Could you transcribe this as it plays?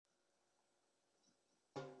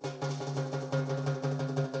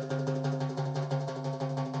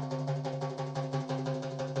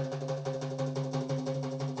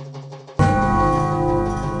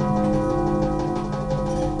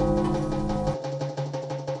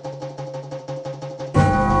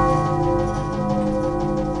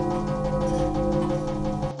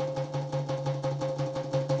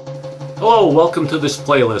Hello, welcome to this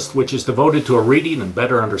playlist, which is devoted to a reading and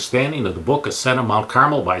better understanding of the book Ascent of Mount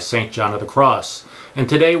Carmel by St. John of the Cross. And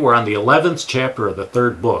today we're on the 11th chapter of the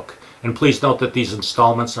third book. And please note that these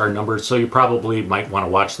installments are numbered, so you probably might want to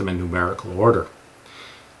watch them in numerical order.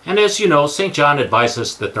 And as you know, St. John advises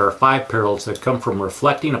us that there are 5 perils that come from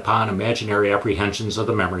reflecting upon imaginary apprehensions of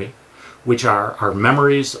the memory, which are our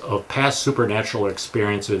memories of past supernatural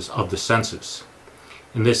experiences of the senses.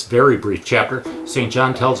 In this very brief chapter, St.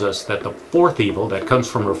 John tells us that the 4th evil that comes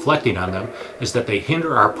from reflecting on them is that they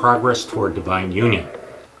hinder our progress toward divine union.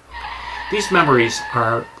 These memories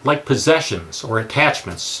are like possessions or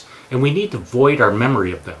attachments, and we need to void our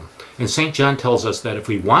memory of them. And St. John tells us that if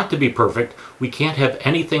we want to be perfect, we can't have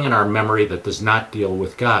anything in our memory that does not deal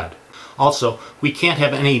with God. Also, we can't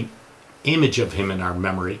have any image of Him in our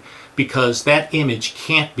memory, because that image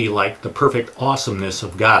can't be like the perfect awesomeness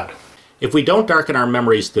of God. If we don't darken our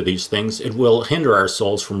memories to these things, it will hinder our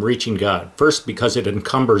souls from reaching God. First, because it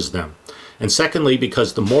encumbers them. And secondly,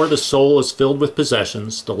 because the more the soul is filled with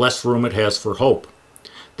possessions, the less room it has for hope.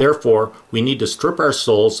 Therefore, we need to strip our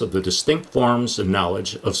souls of the distinct forms and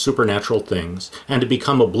knowledge of supernatural things, and to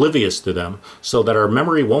become oblivious to them, so that our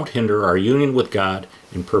memory won't hinder our union with God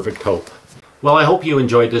in perfect hope. Well, I hope you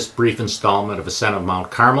enjoyed this brief installment of Ascent of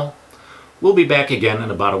Mount Carmel. We'll be back again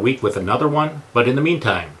in about a week with another one, but in the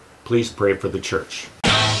meantime, please pray for the church.